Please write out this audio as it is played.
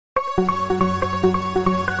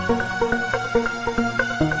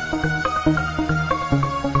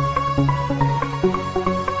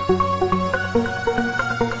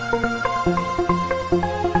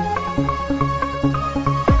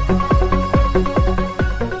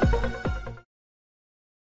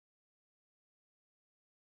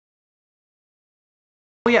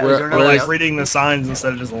yeah, We're like reading the signs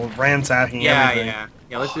instead of just ransacking everything.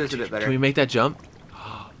 Yeah, let's do this a bit better. Can we make that jump?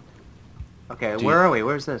 Okay, Dude. where are we?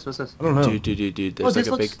 Where's this? What's this? I don't know. Dude. There's like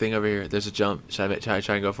a big thing over here. There's a jump. Should I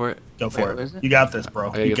try and go for it? Go for it. You got this, bro.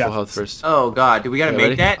 I gotta You get full got health this. first. Oh god, do we gotta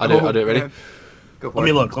make that? I'll do it. Ready? Go for Let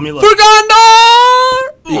me look. For Gondor!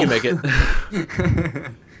 You can make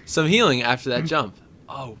it. Some healing after that jump.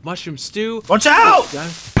 Oh, mushroom stew. Watch out!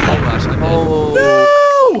 Oh gosh, I'm dead.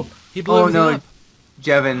 No! He blew everything up.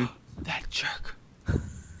 Jevin. That jerk.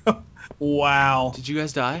 Wow. Did you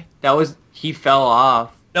guys die? He fell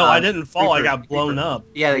off. No, I didn't fall. I got blown up.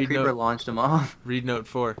 Yeah, the creeper launched him off. Read note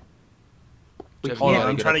 4. Hold on,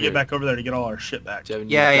 I'm trying to get back over there to get all our shit back. Jevin,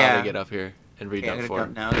 you gotta get up here and read note 4.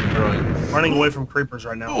 Running away from creepers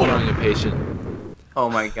right now. Growing impatient. Oh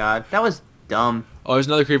my god, that was dumb. Oh, there's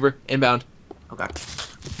another creeper. Inbound. Okay.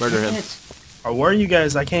 Murder him. Oh, where are you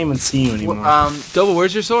guys? I can't even see you anymore. Double,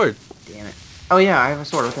 where's your sword? Damn it. Oh yeah, I have a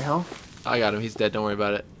sword. What the hell? I got him. He's dead. Don't worry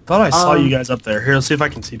about it. Thought I saw you guys up there. Here, let's see if I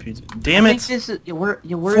can CP. Damn it! This is, where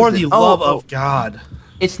For the love of God.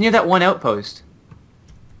 It's near that one outpost.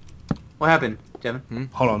 What happened,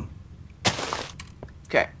 Jevin? Hold on.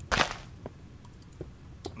 Okay.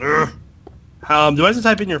 Do I have to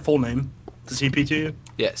type in your full name to CP to you?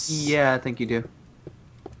 Yes. Yeah, I think you do.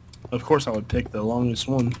 Of course I would pick the longest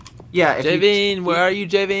one. Yeah, if Jevin, where are you,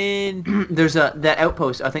 Jevin? There's that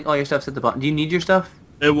outpost. I think all your stuff's at the bottom. Do you need your stuff?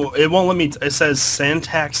 It won't let me. It says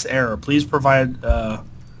syntax error. Please provide a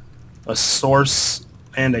source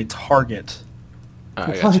and a target.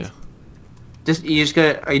 I got you. You just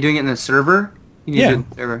gotta. Are you doing it in the server? You need to do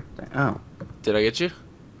the server. Oh. Did I get you?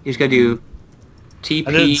 You just gotta do TP.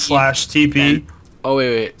 I did /TP. Oh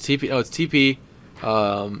wait. TP. Oh, it's TP.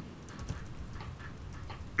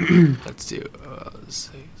 Let's do.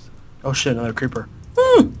 Oh shit! Another creeper.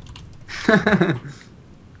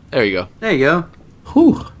 There you go. There you go.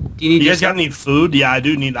 Whew. Do you need? You guys got any food? Yeah, I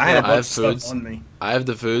do need. I had a bunch of foods. stuff on me. I have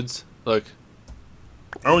the foods. Look.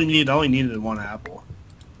 I only needed one apple.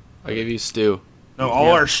 I gave you stew. No,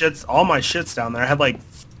 all my shit's down there. I had like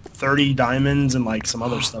 30 diamonds and like some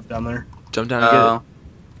other stuff down there. Jump down and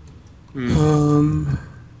get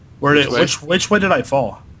it. Which way did I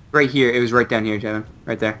fall? Right here. It was right down here, Jevin.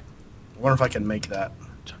 Right there. I wonder if I can make that.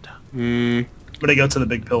 Jump down. I'm gonna go to the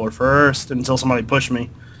big pillar first until somebody push me.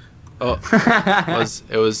 Oh,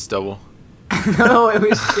 it was double. No, it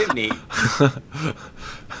was Chimney.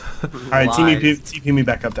 Alright, TP me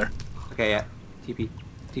back up there. Okay, yeah. TP.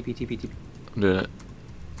 I'm doing it.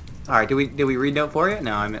 Alright, did we read note for you?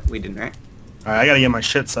 No, we didn't, right? Alright, I gotta get my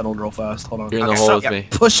shit settled real fast. Hold on. You're in the hole with me.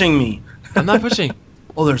 Pushing me. I'm not pushing.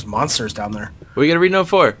 Oh, there's monsters down there. What are you gonna read note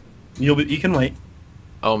 4? You can wait.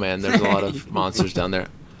 Oh man, there's a lot of monsters down there.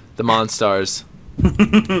 The Monstars.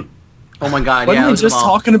 Oh my god, Wasn't yeah. we just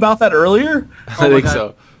talking about that earlier? I think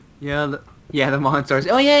so. Yeah, the Monstars.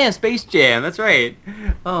 Oh yeah, Space Jam. That's right.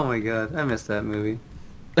 Oh my god, I missed that movie.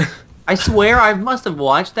 I swear I must have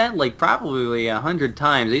watched that like probably 100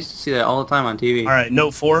 times. I used to see that all the time on TV. All right,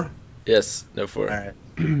 note 4. Yes, note 4. All right.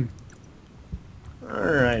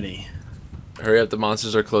 Alrighty. Hurry up, the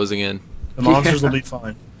monsters are closing in. The monsters will be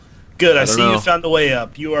fine. Good, I see you found the way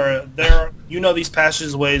up. You are there. You know these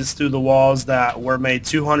passageways through the walls that were made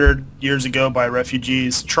 200 years ago by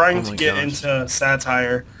refugees trying to get into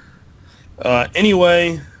satire.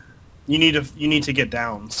 Anyway, you need to get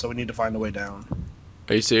down, so we need to find a way down.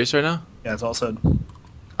 Are you serious right now? Yeah, it's all said.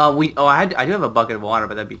 I do have a bucket of water,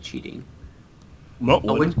 but that'd be cheating. What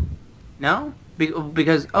would? No,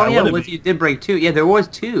 because if you did break 2, yeah, there was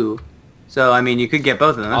 2. So I mean, you could get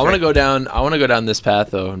both of them. I want to go down. I want to go down this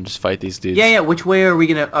path though and just fight these dudes. Yeah. Which way are we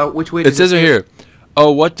gonna? Which way? It says right here.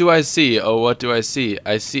 Oh, what do I see? Oh, what do I see?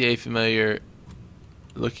 I see a familiar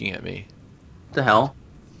looking at me. What the hell?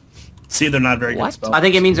 See, they're not very good spells. I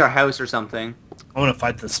think it means our house or something. I want to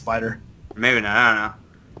fight the spider. Maybe not. I don't know.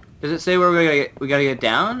 Does it say where we gotta get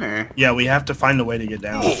down or? Yeah, we have to find a way to get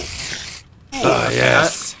down.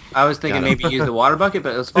 Yes. I was thinking maybe use the water bucket,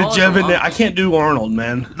 but let's follow I can't do Arnold,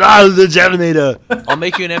 man. The Jevinator. I'll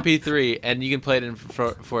make you an MP3, and you can play it in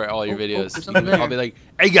for all your videos. I'll be like,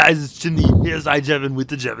 hey guys, it's Chimney. Here's iJevin with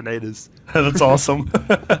the Jevinators. That's awesome.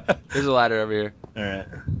 There's a ladder over here. Alright.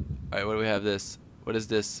 Alright, what do we have this? What is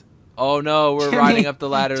this? Oh no, we're riding up the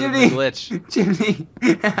ladder with the glitch. Jimmy.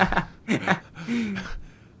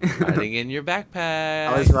 Riding in your backpack.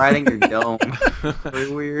 I was riding your dome.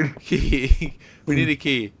 Very weird. Key. We need a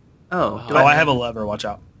key. Oh. I have a lever. Watch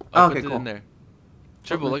out. Okay, put it cool. in there.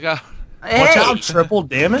 Triple, look out. Hey! Watch out, Triple.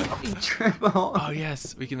 Damn it. Triple. Oh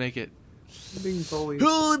yes, we can make it. Being bullied.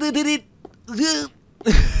 Who did it?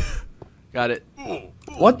 Got it.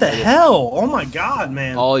 What the hell? Oh my god,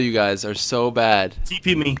 man. All you guys are so bad.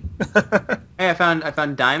 TP me. Hey, I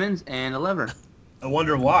found diamonds and a lever. I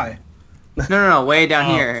wonder why. No, way down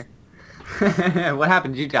here. What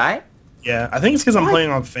happened? Did you die? Yeah, I think it's because I'm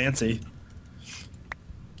playing on fancy.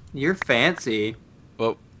 You're fancy.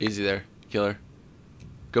 Whoa, easy there, killer.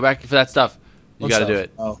 Go back for that stuff. You What gotta do stuff?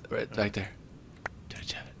 it. Oh. Right back there. Do it,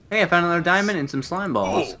 Jeff. Hey, I found another diamond and some slime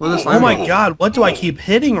balls. What are the Oh slime my balls? god, what do I keep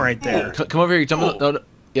hitting right there? Come over here. Jump. No,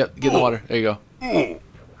 yep. Get in the water. There you go.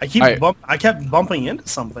 I kept bumping into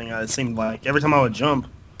something. It seemed like every time I would jump.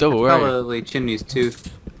 Double. Where are you? Probably Chimney's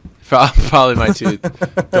tooth. Probably my tooth.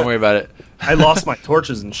 Don't worry about it. I lost my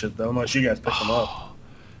torches and shit though, unless you guys picked them up.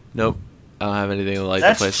 Nope. I don't have anything to light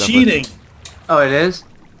That's the place cheating. up Oh, it is?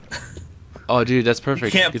 with. Oh, dude, that's You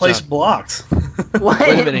perfect. can't Good place job. blocks. Wait,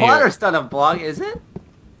 a minute here. water's not a block, is it?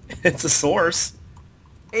 It's a source.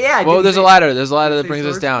 Yeah. Whoa, didn't there's a say- ladder. There's a ladder that say brings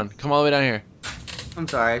us source? down. Come all the way down here. I'm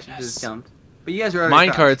sorry, I should have Yes. just jumped. But you guys are already Mine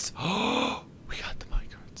across. carts. Oh, we got the mine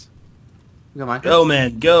carts. You got mine Go, carts?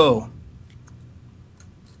 man, go.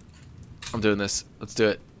 I'm doing this. Let's do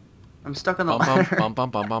it. I'm stuck on the Bum bum ladder. bum bum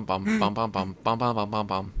bum bum bum bum bum bum bum bum bum bum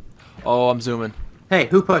bum. Oh, I'm zooming. Hey,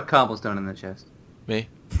 who put cobblestone in the chest? Me.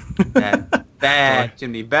 Bad. Bad,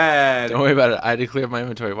 Jimmy, bad. Don't worry about it. I had to clear my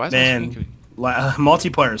inventory. Why is my Man, screen?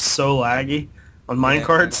 multiplayer is so laggy on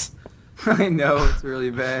minecarts. I know, it's really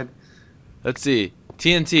bad. Let's see.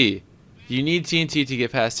 TNT. You need TNT to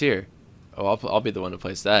get past here. Oh, I'll be the one to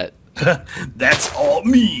place that. That's all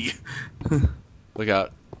me. Look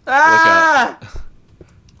out. Ah!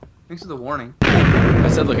 Thanks for the warning. I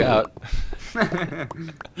said look out.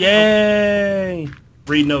 Yay!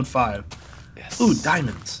 Read note 5. Yes. Ooh,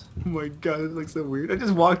 diamonds. Oh my god, this looks so weird. I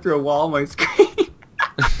just walked through a wall on my screen.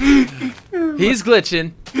 He's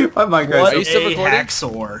glitching. My Minecraft. What Are you still a recording?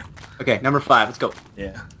 hacksaw. Okay, number 5. Let's go.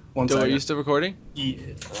 Yeah. One Dude, are second. you still recording? Yeah.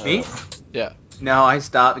 Me? Yeah. No, I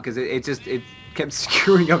stopped because it kept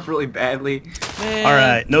screwing up really badly. Man. All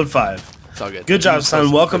right, note 5. It's all good. Good job, Just son.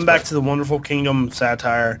 post- Welcome post back it. to the wonderful kingdom of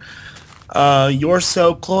satire. You're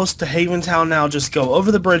so close to Haventown now. Just go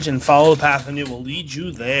over the bridge and follow the path, and it will lead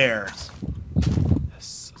you there.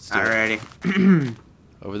 Yes, let's do it. Alrighty.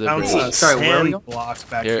 Over the Found bridge. some Sorry, where are we sand going? blocks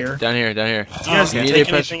back Here, here. down here, down here. Do you guys You need take a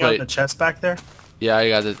pressure anything out of plate. the chest back there? Yeah, I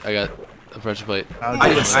got a pressure plate.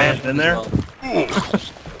 I did sand in there.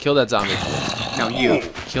 Kill that zombie. No, you.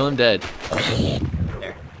 Kill him dead.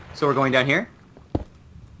 There. So we're going down here?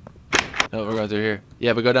 No, we're going through here.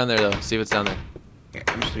 Yeah, but go down there though. See what's down there. Here,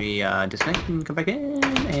 I'm just gonna be disconnect and come back in,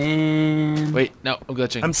 and... Wait, no, I'm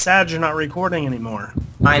glitching. I'm sad you're not recording anymore.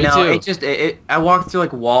 I Me know, too. it just, I walked through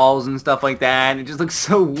like walls and stuff like that, and it just looks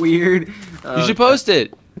so weird. You should post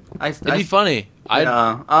it. It'd be I, funny.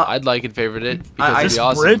 I'd like and favorite it because it'd This be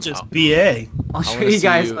awesome. bridge is BA. I'll show wanna you see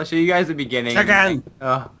guys. you- I'll show you guys the beginning. Check in. Get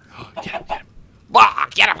him, get him. Wah,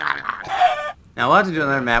 get him. Now we'll have to do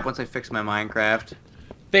another map once I fix my Minecraft.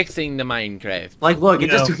 Fixing the Minecraft. Like, look, You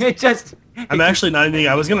it just. I'm actually not even.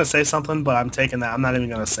 I was gonna say something, but I'm taking that. I'm not even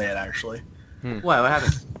gonna say it. Actually, What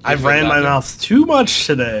happened? I've go ran my back. mouth too much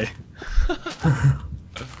today. My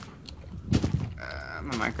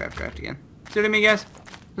Minecraft craft again. See what I mean, guys?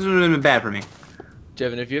 This would have been bad for me.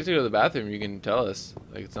 Jevin, if you have to go to the bathroom, you can tell us.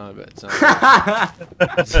 Like it's not a bit. It's not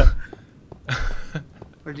a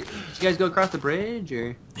Did you guys go across the bridge,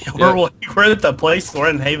 or? We're at the place. We're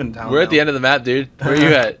in Haventown. We're at the end of the map, dude. Where are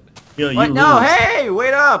you at? Yo, you What? No, lose. hey,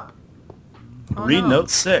 wait up! Oh, Read no. note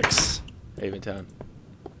 6. Haventown.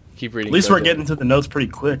 Keep reading. At least Go, we're Jevin. getting to the notes pretty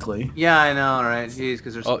quickly. Yeah, I know, right? Jeez,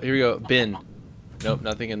 because there's. Oh, here we go. Bin. Nope,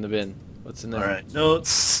 nothing in the bin. What's in there? All right, note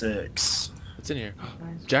 6. What's in here?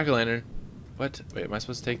 Jack-o'-lantern. What? Wait, am I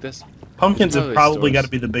supposed to take this? Pumpkins have Probably probably stores. got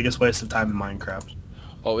to be the biggest waste of time in Minecraft.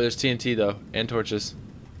 Oh, there's TNT though, and torches.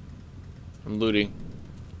 I'm looting.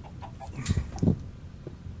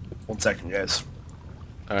 1 second, guys.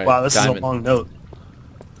 All right. Wow, this diamond. is a long note.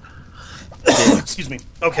 Excuse me.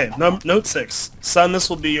 Okay, note 6. Son, this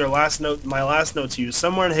will be your last note. My last note to you.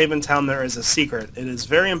 Somewhere in Haventown there is a secret. It is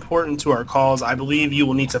very important to our cause. I believe you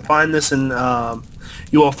will need to find this in.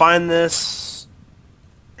 You will find this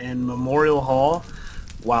in Memorial Hall.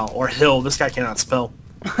 Wow, or Hill. This guy cannot spell.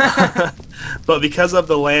 But because of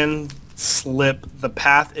the landslip, the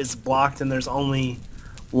path is blocked, and there's only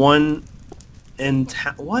one in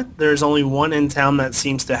town. What? There's only one in town that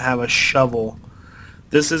seems to have a shovel.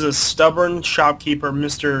 This is a stubborn shopkeeper,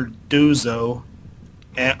 Mr. Duzo.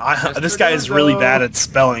 And this guy is really bad at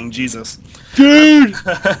spelling, Jesus. Dude!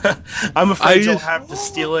 I'm afraid you'll just- have to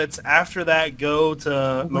steal it. After that, go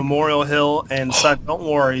to Memorial Hill, and son, don't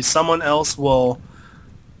worry, someone else will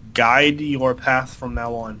guide your path from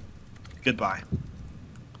now on. Goodbye.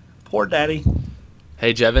 poor daddy.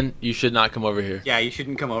 Hey, Jevin, you should not come over here. Yeah, you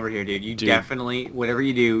shouldn't come over here, dude. You definitely, whatever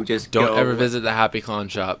you do, just don't go. ever visit the Happy Clown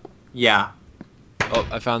shop. Yeah. Oh,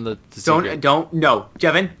 I found the secret. No,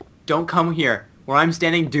 Jevin, don't come here. Where I'm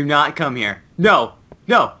standing, do not come here. No,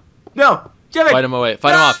 Jevin. Fight him away.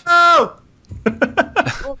 Fight him off. No!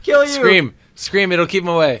 We'll kill you. Scream, it'll keep him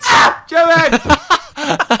away. Ah, Jevin!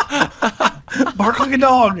 Bark like a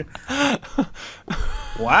dog.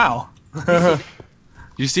 Wow.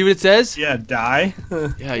 You see what it says? Yeah, die.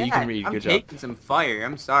 Yeah, you can read. I'm Good job. taking some fire.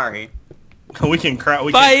 I'm sorry. We can cry.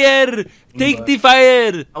 Fire! Take the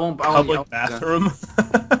fire! I won't. Public bathroom.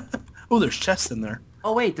 Oh, there's chests in there.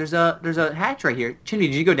 Oh wait, there's a hatch right here. Chinny,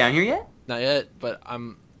 did you go down here yet? Not yet, but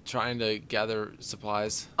I'm trying to gather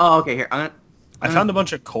supplies. Oh, okay. Here, I found a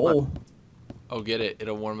bunch of coal. Oh, get it.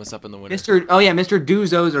 It'll warm us up in the winter. Mr.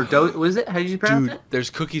 Duzos or what is it? How did you pronounce Dude, it? there's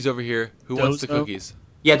cookies over here. Who wants the cookies?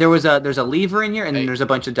 Yeah, there's a lever in here, and then there's a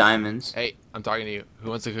bunch of diamonds. Hey, I'm talking to you. Who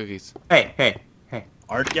wants the cookies? Hey.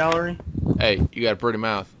 Art gallery. Hey, you got a pretty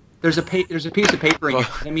mouth. There's a piece of paper in here.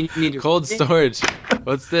 I mean, you need to Cold storage.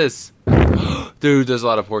 What's this? Dude, there's a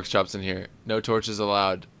lot of pork chops in here. No torches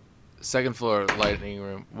allowed. Second floor lighting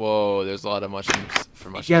room. Whoa, there's a lot of mushrooms for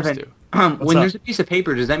mushrooms Jevin, too. when there's a piece of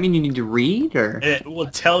paper, does that mean you need to read, or? It will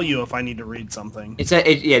tell you if I need to read something.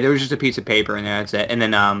 Yeah, there was just a piece of paper in there. That's it, and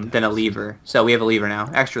then a lever. So we have a lever now.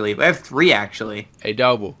 Extra lever. I have 3 actually. Hey,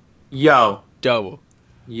 double. Yo.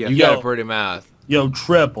 You got a pretty mouth. Yo,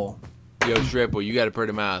 triple. Yo, triple. You got a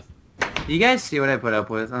pretty mouth. You guys see what I put up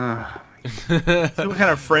with? See what kind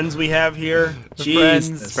of friends we have here?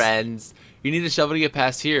 Friends. You need a shovel to get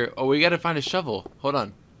past here. Oh, we gotta find a shovel. Hold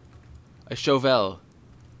on. A shovel.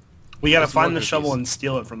 We gotta find the shovel and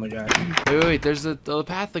steal it from the guy. Wait. There's the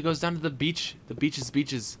path that goes down to the beach. The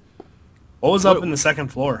beaches. What was up in the second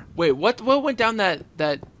floor? Wait, what went down that?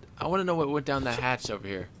 I want to know what went down that hatch over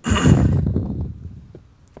here.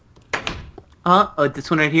 This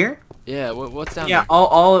one right here? Yeah, what's down there? Yeah,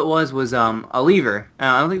 all it was a lever.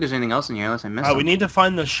 I don't think there's anything else in here unless I missed We something. need to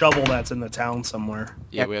find the shovel that's in the town somewhere.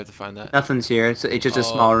 Yeah, we have to find that. Nothing's here. It's just a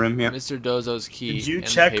small room here. Mr. Dozo's key. Did you and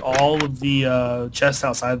check paper. all of the chests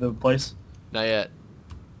outside the place? Not yet.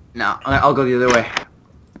 No, I'll go the other way.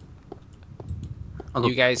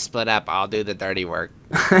 You guys split up. I'll do the dirty work.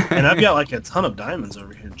 And I've got like a ton of diamonds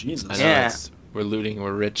over here. Jesus. I know, Yeah. we're looting.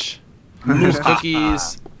 We're rich. There's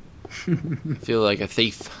cookies. Feel like a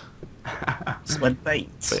thief. Sweat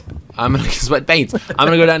paints. Wait, I'm gonna sweat paints. I'm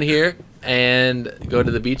gonna go down here and go to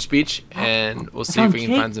the beach, and we'll see if we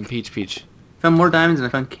can find some peach. Found more diamonds and I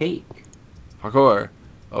found cake. Parkour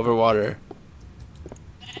over water.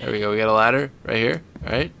 There we go. We got a ladder right here.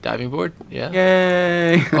 All right, diving board. Yeah.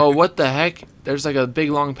 Yay! Oh, what the heck? There's like a big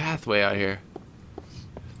long pathway out here.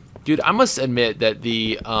 Dude, I must admit that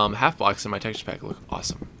the half blocks in my texture pack look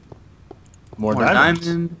awesome. More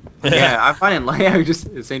diamonds. Yeah, I find it like just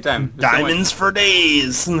at the same time. Diamonds for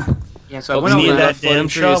days. Yeah, so I We went need over that floating damn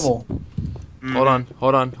trees. shovel.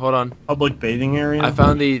 Hold on. Public bathing area. I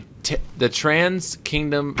found the Trans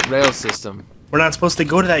Kingdom rail system. We're not supposed to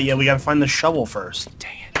go to that yet. We gotta find the shovel first.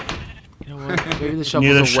 Dang it. You know what? Maybe the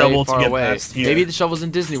Need a shovel's shovel way to far get away. past here. Maybe the shovel's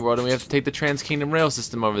in Disney World and we have to take the Trans Kingdom rail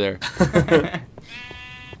system over there.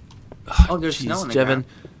 Oh, there's snow in the Jevin,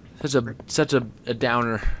 ground. such a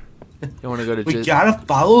downer. You want to go to We Disney? gotta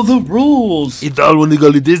follow the rules. It's all when you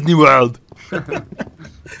go to Disney World.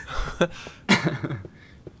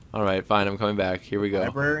 All right, fine. I'm coming back. Here we go.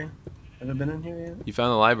 Library? Have I been in here yet? You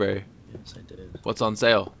found the library. Yes, I did. What's on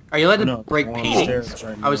sale? Are you allowed to No, break I'm paintings? upstairs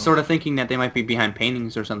right I was now. sort of thinking that they might be behind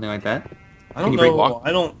paintings or something like that. I don't you break know. walk?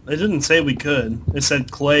 I don't. It didn't say we could. It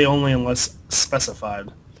said clay only unless specified.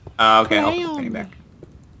 Okay, I'll put painting back.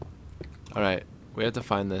 All right, we have to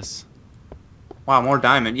find this. Wow, more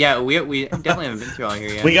diamond. Yeah, we definitely haven't been through all here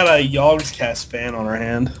yet. We got a Yogscast fan on our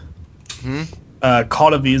hand. Hmm.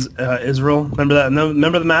 Call of Israel. Remember that? No,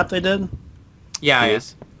 remember the map they did? Yeah, yeah.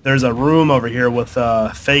 Yes. There's a room over here with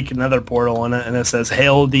a fake nether portal in it, and it says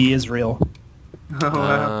 "Hail the Israel." Oh,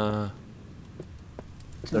 wow.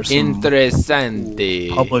 There's some Interessante.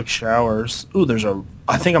 public showers. Ooh, there's a.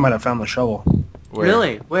 I think I might have found the shovel. Where?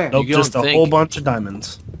 Really? Where? Nope, You don't just a think. whole bunch of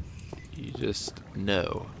diamonds. You just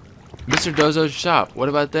know. Mr. Dozo's shop. What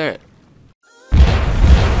about that?